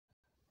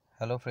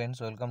Hello friends,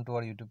 welcome to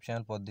our YouTube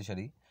channel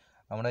পদ্মশালী।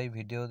 আমরা এই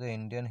ভিডিওতে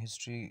ইন্ডিয়ান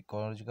হিস্ট্রি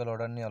ক্রোনোলজিক্যাল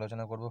অর্ডার নিয়ে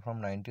আলোচনা করব ফ্রম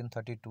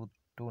 1932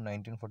 টু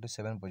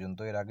 1947 পর্যন্ত।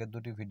 এর আগের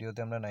দুটি ভিডিওতে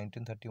আমরা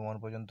 1931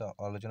 পর্যন্ত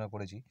আলোচনা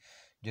করেছি।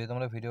 যদি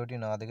তোমরা ভিডিওটি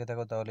না দেখে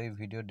থাকো তাহলে এই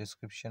ভিডিও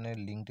ডিসক্রিপশনের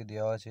লিঙ্কটি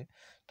দেওয়া আছে,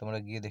 তোমরা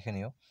গিয়ে দেখে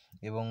নিও।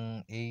 এবং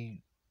এই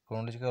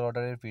ক্রোনোলজিক্যাল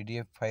অর্ডারের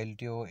পিডিএফ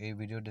ফাইলটিও এই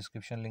ভিডিও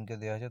ডিসক্রিপশন লিঙ্কে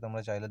দেওয়া আছে,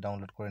 তোমরা চাইলে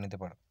ডাউনলোড করে নিতে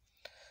পারো।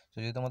 তো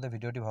যদি তোমাদের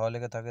ভিডিওটি ভালো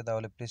লেগে থাকে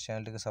তাহলে প্লিজ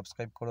চ্যানেলটিকে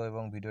সাবস্ক্রাইব করো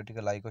এবং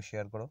ভিডিওটিকে লাইক ও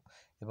শেয়ার করো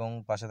এবং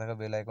পাশে থাকা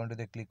বেল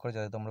আইকনটিতে ক্লিক করো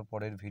যাতে তোমরা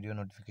পরের ভিডিও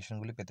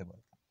নোটিফিকেশনগুলি পেতে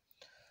পারো।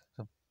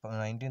 তো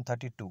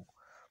 1932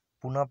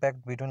 পুনা pact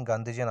between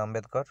Gandhiji and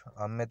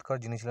Ambedkar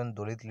যিনি ছিলেন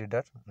দলিত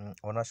লিডার,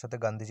 ওনার সাথে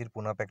গান্ধীজির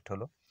পুনা প্যাক্ট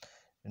হলো।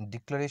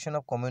 Declaration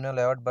of communal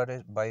award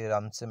by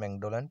রামসে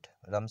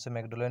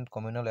ম্যাকডোল্যান্ড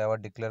communal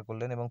award declare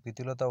করলেন এবং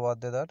প্রীতিলতা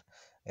ওয়াদ্দেদার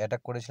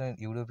অ্যাটাক করেছিলেন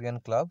ইউরোপিয়ান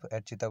ক্লাব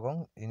অ্যাট চিটাগং।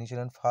 ইনি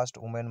ছিলেন ফার্স্ট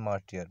উমেন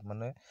মার্টিয়ার,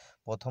 মানে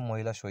প্রথম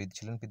মহিলা শহীদ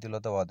ছিলেন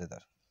Pritilata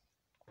Waddedar.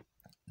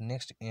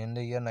 Next, in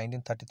the year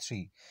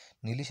 1933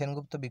 Neeli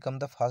Sengupta become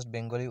the first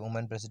Bengali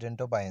women president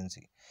of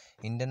INC.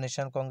 Indian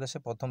national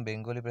কংগ্রেসের প্রথম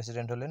বেঙ্গলি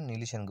প্রেসিডেন্ট হলেন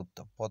নীলি সেনগুপ্ত।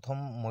 প্রথম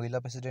মহিলা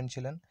প্রেসিডেন্ট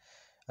ছিলেন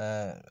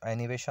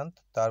আইনি বেসান্ত।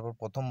 তারপর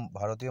প্রথম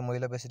ভারতীয়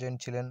মহিলা প্রেসিডেন্ট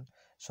ছিলেন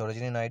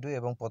সরোজিনী নাইডু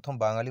এবং প্রথম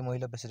বাঙালি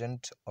মহিলা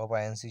প্রেসিডেন্ট অফ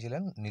আইএনসি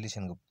ছিলেন Neeli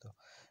Sengupta.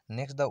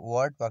 Next, the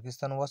word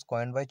Pakistan was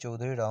কয়েন্ড by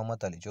Chowdhury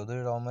Rahmat Ali.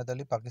 Chowdhury Rahmat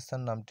Ali Pakistan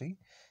নামটি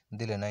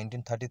দিলেন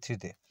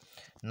 1933-তে।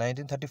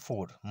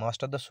 1934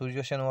 master the Surya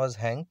Sen was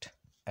hanged.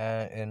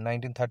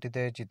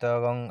 1930-তে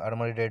Chittagong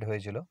আর্মারি red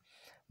হয়েছিল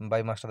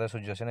by master the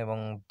Surya Sen এবং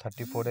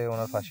 34-এ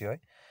ওনার ফাঁসি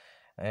হয়।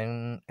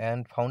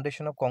 And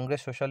foundation of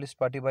Congress socialist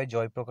party by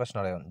Jayaprakash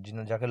Narayan,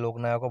 যাকে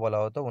লোকনায়কও বলা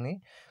হতো, উনি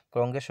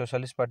কংগ্রেস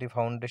সোশ্যালিস্ট পার্টি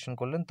ফাউন্ডেশন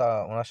করলেন, তা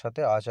ওনার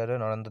সাথে আচার্য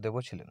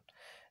নরেন্দ্রদেবও ছিলেন।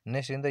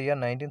 Next, in the year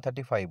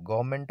 1935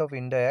 government of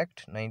India act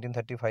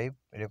 1935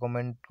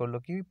 recommend করলো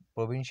কি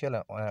প্রভিন্সিয়াল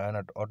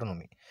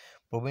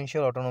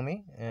অটোনমি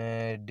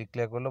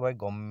ডিক্লেয়ার করলো by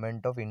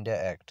government of India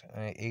act.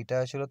 এইটা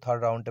ছিল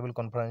থার্ড রাউন্ড টেবিল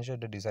কনফারেন্সে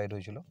এটা ডিসাইড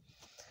হয়েছিল।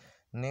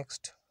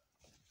 Next,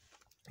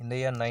 in the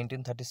year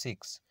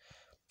 1936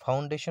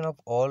 foundation of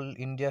all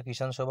India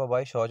কিষাণ সভা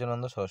by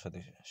Sahajanand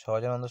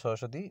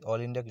Saraswati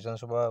all India কিষাণ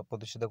সভা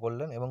প্রতিষ্ঠিত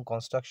করলেন এবং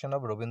কনস্ট্রাকশন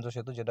অফ রবীন্দ্র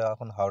সেতু, যেটা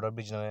এখন হাওড়া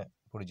ব্রিজ নামে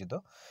পরিচিত,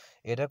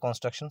 এটার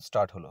কনস্ট্রাকশন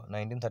স্টার্ট হলো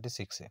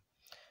 1936-এ।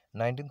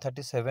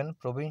 1937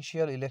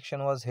 provincial election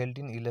was held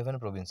in 11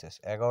 provinces.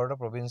 11টা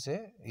প্রভিন্সে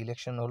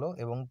election হলো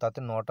এবং তাতে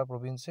 9টা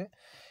প্রভিন্সে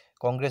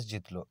কংগ্রেস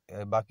জিতলো।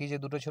 বাকি যে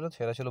দুটো ছিল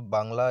সেটা ছিল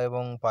বাংলা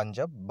এবং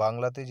পাঞ্জাব।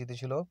 বাংলাতে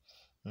জিতেছিল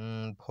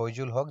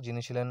ফয়জুল হক,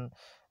 যিনি ছিলেন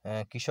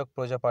কৃষক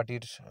প্রজা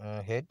পার্টির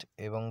হেড,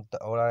 এবং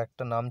ওরা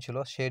একটা নাম ছিল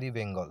শেরি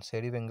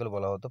বেঙ্গল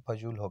বলা হতো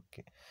ফয়জুল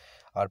হককে।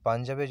 আর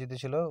পাঞ্জাবে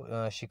জিতেছিল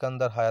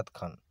সিকান্দার হায়াত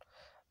খান।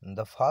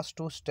 The first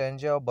two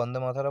stanza of Bande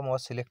Mataram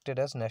was selected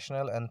as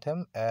national anthem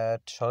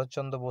at Sharat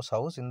Chandra Bose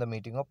House in the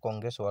meeting of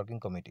Congress Working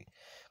Committee.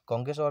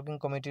 Congress working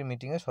কমিটির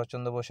মিটিংয়ে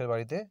শরৎচন্দ্র বোসের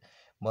বাড়িতে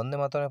বন্দে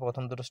মাতরমের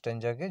প্রথম দুটো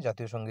স্ট্যাঞ্জাকে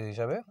জাতীয় সঙ্গীত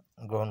হিসাবে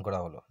গ্রহণ করা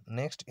হলো।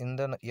 Next, in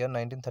the year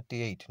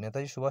 1938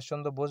 Netaji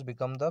Subhash Chandra Bose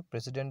become the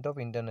president of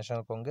Indian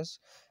national Congress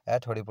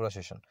at Haripura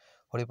session.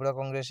 Haripura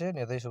কংগ্রেসে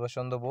নেতাজি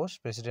সুভাষচন্দ্র বোস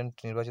প্রেসিডেন্ট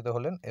নির্বাচিত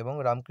হলেন এবং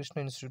Ramakrishna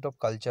institute of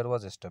culture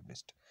was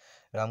established.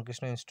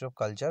 Ramakrishna institute of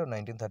culture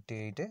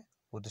 1938-এ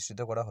প্রতিষ্ঠিত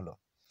করা হলো।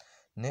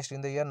 Next, in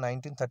the year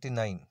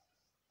 1939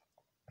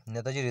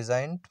 Netaji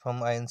resigned from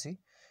INC.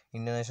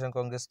 Indian national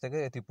Congress থেকে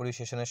ত্রিপুরী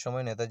সেশনের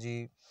সময় নেতাজি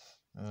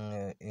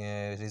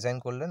রিজাইন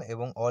করলেন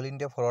এবং all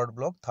India forward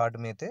block 3rd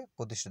মেতে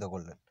প্রতিষ্ঠিত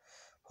করলেন।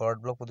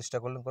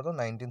 কত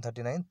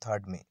 1939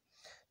 3rd May.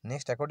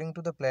 Next, according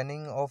to the planning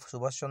of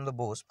Subhash Chandra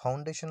Bose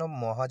foundation of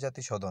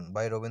Mahajati Sadan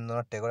by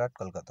Rabindranath Tagore at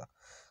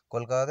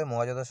কলকাতাতে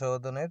মহাজাতি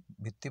সদনের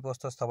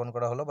ভিত্তিপ্রস্তর স্থাপন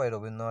করা হলো বাই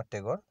রবীন্দ্রনাথ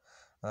টেগর।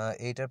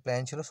 এইটার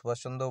প্ল্যান ছিল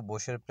সুভাষচন্দ্র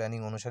বোসের প্ল্যানিং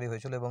অনুসারী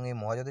হয়েছিল এবং এই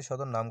মহাজাতি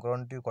সদন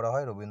নামকরণটি করা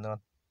হয়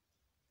রবীন্দ্রনাথ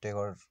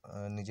টেগর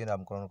নিজে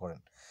নামকরণ করেন।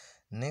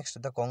 Next,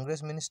 the Congress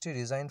ministry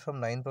resign from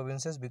 9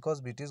 provinces because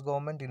British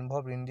government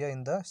involve India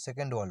in the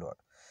second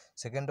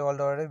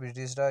world ওয়ারে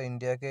ব্রিটিশরা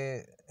ইন্ডিয়াকে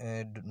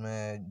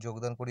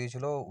যোগদান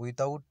করিয়েছিল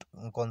without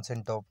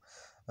consent of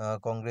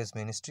Congress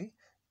ministry.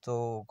 তো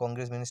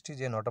কংগ্রেস মিনিস্ট্রি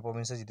যে 9টা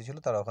প্রভিন্সে জিতেছিল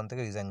তারা ওখান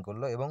থেকে রিজাইন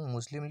করলো এবং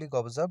মুসলিম League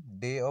observe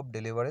day of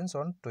deliverance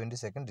on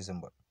 22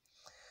 December.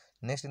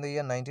 Next, in the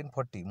year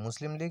 1940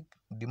 Muslim League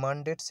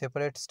demanded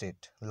separate state.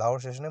 Lahore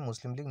সেশনে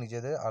মুসলিম লীগ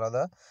নিজেদের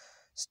আলাদা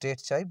স্টেট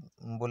চাই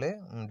বলে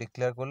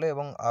ডিক্লেয়ার করলো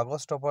এবং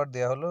আগস্ট অফার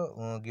দেওয়া হলো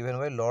given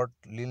by Lord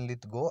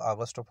Linlithgow.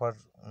 August offer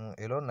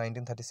এলো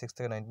 1936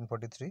 থেকে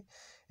 1943।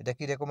 এটা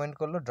কি রেকমেন্ড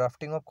করলো?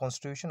 Drafting of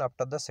constitution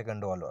after the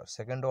second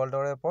world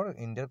ওয়ারের পর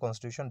ইন্ডিয়ার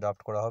কনস্টিটিউশন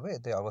ড্রাফট করা হবে,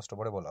 এতে আগস্ট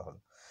অফারে বলা হলো।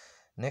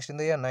 Next, in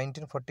the year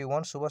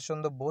 1941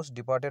 Subhash Chandra Bose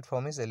departed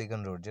from his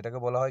elegant road, যেটাকে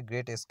বলা হয়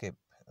গ্রেট এসকেপ।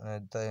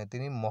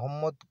 তিনি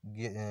মোহাম্মদ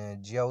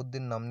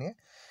জিয়াউদ্দিন নাম নিয়ে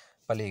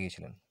পালিয়ে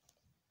গিয়েছিলেন,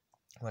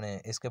 মানে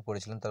এসকেপ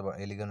করেছিলেন তার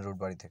এলিগেন্ট রোড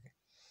বাড়ি থেকে।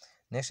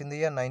 Next, in the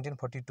year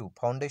 1942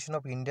 foundation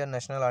of Indian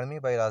national army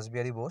by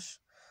Rashbehari Bose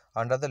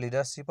under the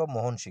leadership of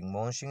মোহন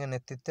সিংয়ের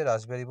নেতৃত্বে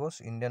Rashbehari Bose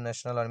Indian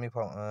national army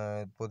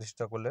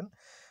প্রতিষ্ঠা করলেন।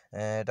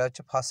 এটা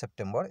হচ্ছে 1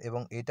 সেপ্টেম্বর,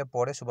 এবং এটা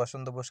পরে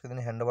সুভাষচন্দ্র বোসকে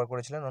তিনি হ্যান্ড ওভার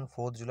করেছিলেন অন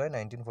 4 জুলাই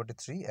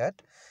 1943 অ্যাট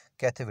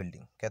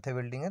ক্যাথে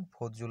বিল্ডিংয়ের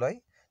 4 জুলাই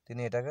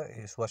তিনি এটাকে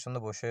সুভাষচন্দ্র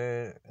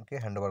বোসকে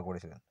হ্যান্ড ওভার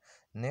করেছিলেন।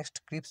 Next,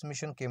 Cripps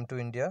mission came to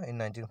India in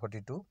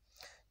 1942,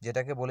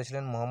 যেটাকে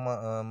বলেছিলেন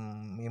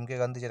এম কে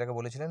গান্ধী, যেটাকে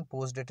বলেছিলেন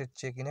post dated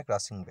check in a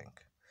ক্রাসিং bank,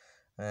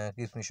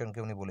 Cripps মিশনকে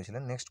উনি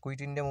বলেছিলেন। Next, quit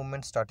India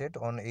movement started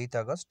on 8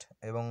 August,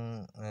 এবং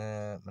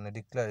মানে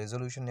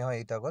রেজলিউশন নেওয়া হয়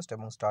 8 আগস্ট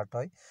এবং স্টার্ট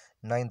হয়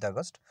 9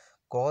 August.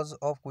 Cause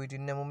of quit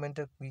India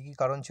মুভমেন্টের কী কী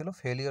কারণ ছিল?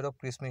 Failure of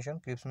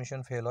Cripps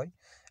mission fail হয়,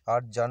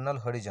 আর জার্নাল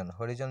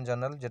হরিজন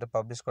জার্নাল, যেটা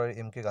পাবলিশ করে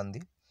MK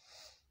Gandhi.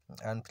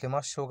 And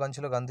famous slogan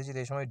ছিল গান্ধীজির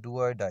এই সময়, ডু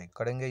অর ডাই,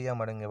 করেঙ্গে ইয়া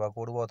মারেঙ্গে, বা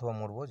করবো অথবা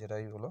মরবো,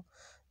 যেটাই হলো।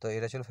 তো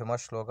এটা ছিল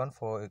famous slogan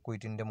for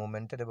quit India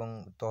মুভমেন্টের। এবং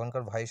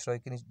তখনকার ভাইসরয়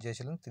যে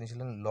ছিলেন, তিনি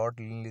ছিলেন লর্ড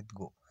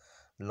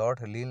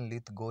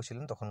লিনলিথগো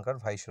ছিলেন তখনকার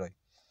ভাইসরয়।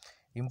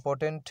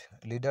 ইম্পর্টেন্ট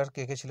লিডার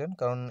কে কে ছিলেন?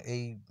 কারণ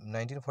এই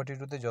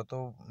 1942-তে যত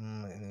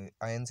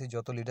আইএনসি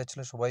যত লিডার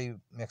ছিলেন সবাই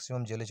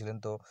ম্যাক্সিমাম জেলে ছিলেন,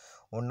 তো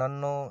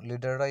অন্যান্য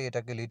লিডাররাই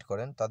এটাকে লিড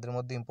করেন। তাদের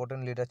মধ্যে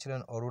ইম্পর্টেন্ট লিডার ছিলেন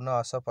অরুণা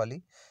আসাফ আলী,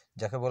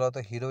 যাকে বলা হতো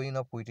heroine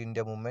of quit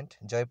India movement.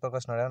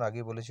 Jayaprakash Narayan,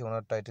 আগেই বলেছি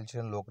ওনার টাইটেল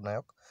ছিলেন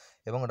লোকনায়ক,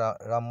 এবং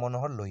রাম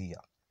মনোহর Lohia.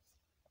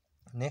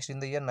 Next, in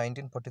the year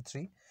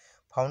 1943,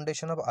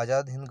 foundation of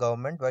Azad Hind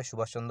government by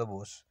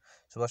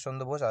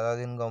Subhash Chandra Bose Azad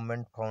Hind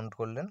government found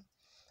করলেন।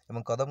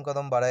 এবং কদম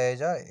কদম বাড়ায়ে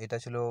যা, এটা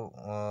ছিল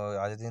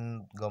আজাদ হিন্দ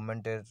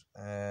গভর্নমেন্টের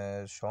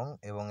সং,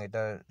 এবং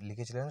এটা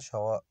লিখেছিলেন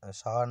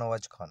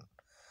শাহনওয়াজ খান।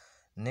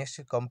 নেক্সট,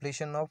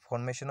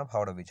 ফর্মেশন অফ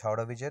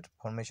হাওড়া ব্রিজের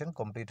ফর্মেশন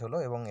কমপ্লিট হলো,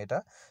 এবং এটা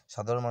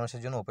সাধারণ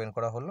মানুষের জন্য ওপেন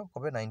করা হলো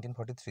কবে?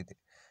 1943-তে।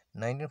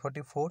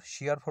 1944,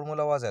 শিয়ার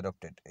ফর্মুলা ওয়াজ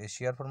অ্যাডপ্টেড। এই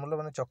শিয়ার ফর্মুলা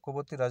মানে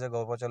চক্রবর্তী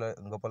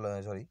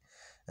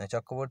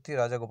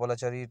রাজা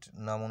গোপালাচারীর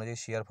নাম অনুযায়ী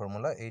শিয়ার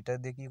ফর্মুলা। এইটা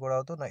দিয়ে কী করা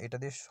হতো না, এটা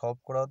দিয়ে সলভ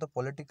করা হতো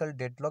political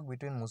deadlock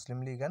between Muslim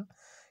League and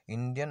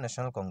Indian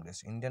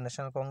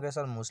national Congress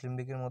আর মুসলিম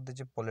লীগের মধ্যে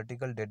যে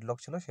পলিটিক্যাল ডেডলক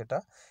ছিল, সেটা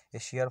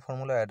এই শিয়ার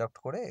ফর্মুলা অ্যাডপ্ট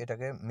করে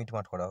এটাকে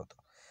মিটমাট করা হতো।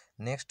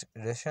 Next,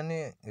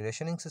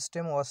 rationing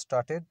system was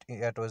started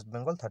at West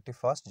Bengal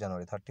 31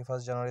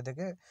 জানুয়ারি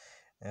থেকে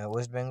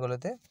ওয়েস্ট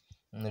বেঙ্গলেতে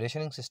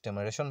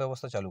রেশন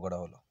ব্যবস্থা চালু করা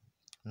হলো।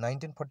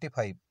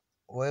 1945,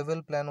 Wavell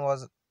plan was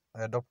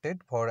adopted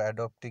for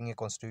adopting a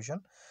constitution.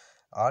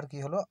 আর কি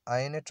হলো?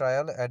 INA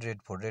trial at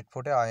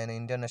রেডফোর্টে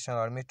Indian national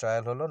army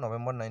trial হলো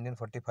নভেম্বর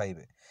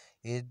 1945-এ।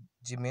 এর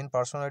যে মেন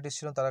পার্সোনালিটিস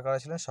ছিলেন তারা কারা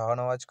ছিলেন?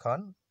 শাহনওয়াজ খান,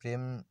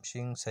 প্রেম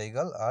সিং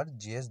সৈগাল আর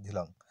জিএস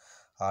ধিলং।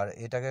 আর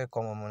এটাকে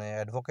মানে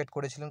অ্যাডভোকেট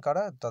করেছিলেন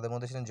কারা? তাদের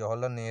মধ্যে ছিলেন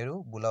জওহরলাল নেহরু,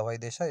 বুলাভাই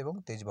দেশাই এবং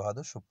তেজ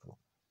বাহাদুর সুপ্রু।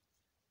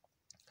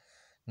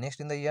 Next,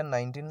 in the year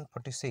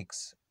 1946,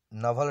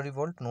 naval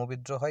revolt, নৌ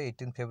বিদ্রোহ হয়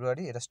 18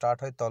 ফেব্রুয়ারি। এটা স্টার্ট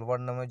হয় তলবার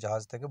নামে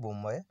জাহাজ থেকে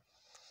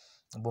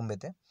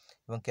বোম্বেতে।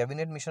 এবং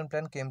cabinet mission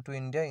plan came to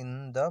India in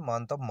the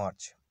month of March.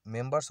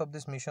 Members of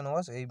this mission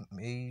ওয়াজ,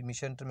 এই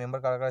মিশনটার মেম্বার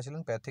কারা কারা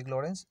ছিলেন? প্যাথিক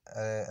লরেন্স,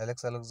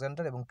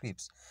 আলেকজান্ডার এবং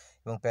ক্রিপস।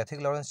 এবং প্যাথিক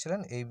লরেন্স ছিলেন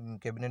এই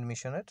ক্যাবিনেট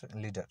মিশনের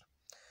লিডার।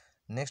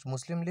 নেক্সট,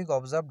 মুসলিম League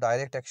observe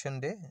direct action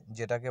day,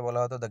 যেটাকে বলা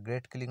হতো দ্য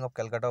গ্রেট কিলিং অফ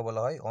ক্যালকাটাও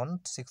বলা হয়, on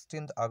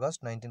 16 August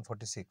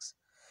 1946।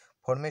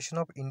 Formation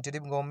of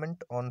interim government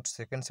on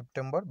 2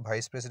 September.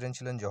 Vice president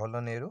ছিলেন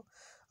জওহরলাল নেহরু।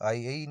 আর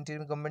এই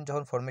ইন্টারিম গভর্নমেন্ট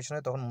যখন ফরমেশন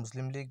হয় তখন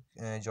মুসলিম লীগ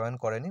জয়েন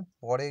করেনি,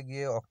 পরে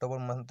গিয়ে অক্টোবর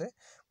মান্থে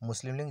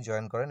মুসলিম লীগ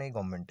জয়েন করেন এই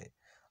গভর্নমেন্টে।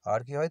 আর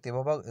কি হয়?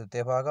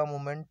 তেভাগা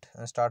মুভমেন্ট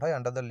স্টার্ট হয়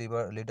আন্ডার দ্য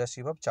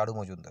লিডারশিপ অফ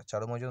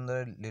চারু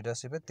মজুমদারের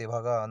লিডারশিপে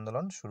তেভাগা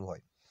আন্দোলন শুরু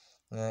হয়।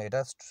 এটা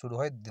শুরু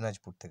হয়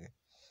দিনাজপুর থেকে।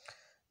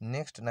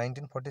 নেক্সট,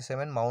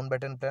 1947,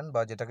 মাউন্টব্যাটেন প্ল্যান,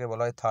 বা যেটাকে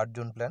বলা হয় 3rd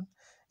জুন প্ল্যান।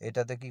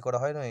 এটাতে কি করা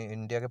হয় না,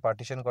 ইন্ডিয়াকে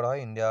পার্টিশন করা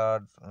হয়, ইন্ডিয়া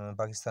আর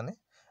পাকিস্তানে,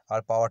 আর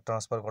পাওয়ার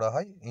ট্রান্সফার করা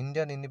হয়।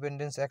 Indian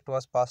independence act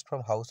was passed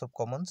from house of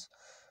Commons.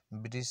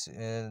 British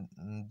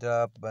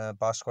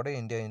pass করে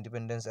Indian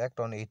independence act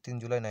on 18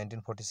 July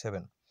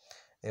 1947।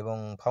 এবং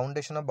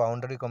foundation of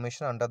boundary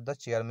commission under the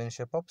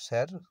chairmanship of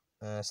sir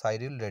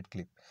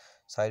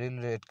Cyril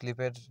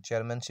রেডক্লিফের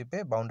চেয়ারম্যানশিপে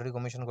boundary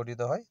commission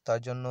গঠিত হয়। তার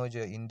জন্য ওই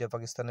যে ইন্ডিয়া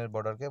পাকিস্তানের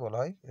বর্ডারকে বলা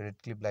হয়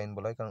রেডক্লিফ লাইন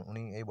বলা হয়, কারণ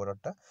উনি এই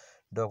বর্ডারটা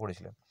ড্র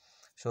করেছিলেন।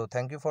 So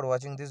thank you for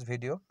watching this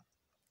video.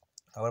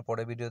 আবার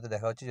পরের ভিডিওতে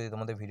দেখা হচ্ছে। যদি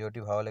তোমাদের ভিডিওটি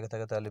ভালো লেগে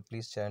থাকে তাহলে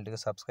প্লিজ চ্যানেলটিকে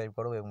সাবস্ক্রাইব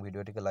করো এবং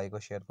ভিডিওটিকে লাইক ও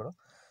শেয়ার করো।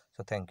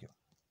 So thank you.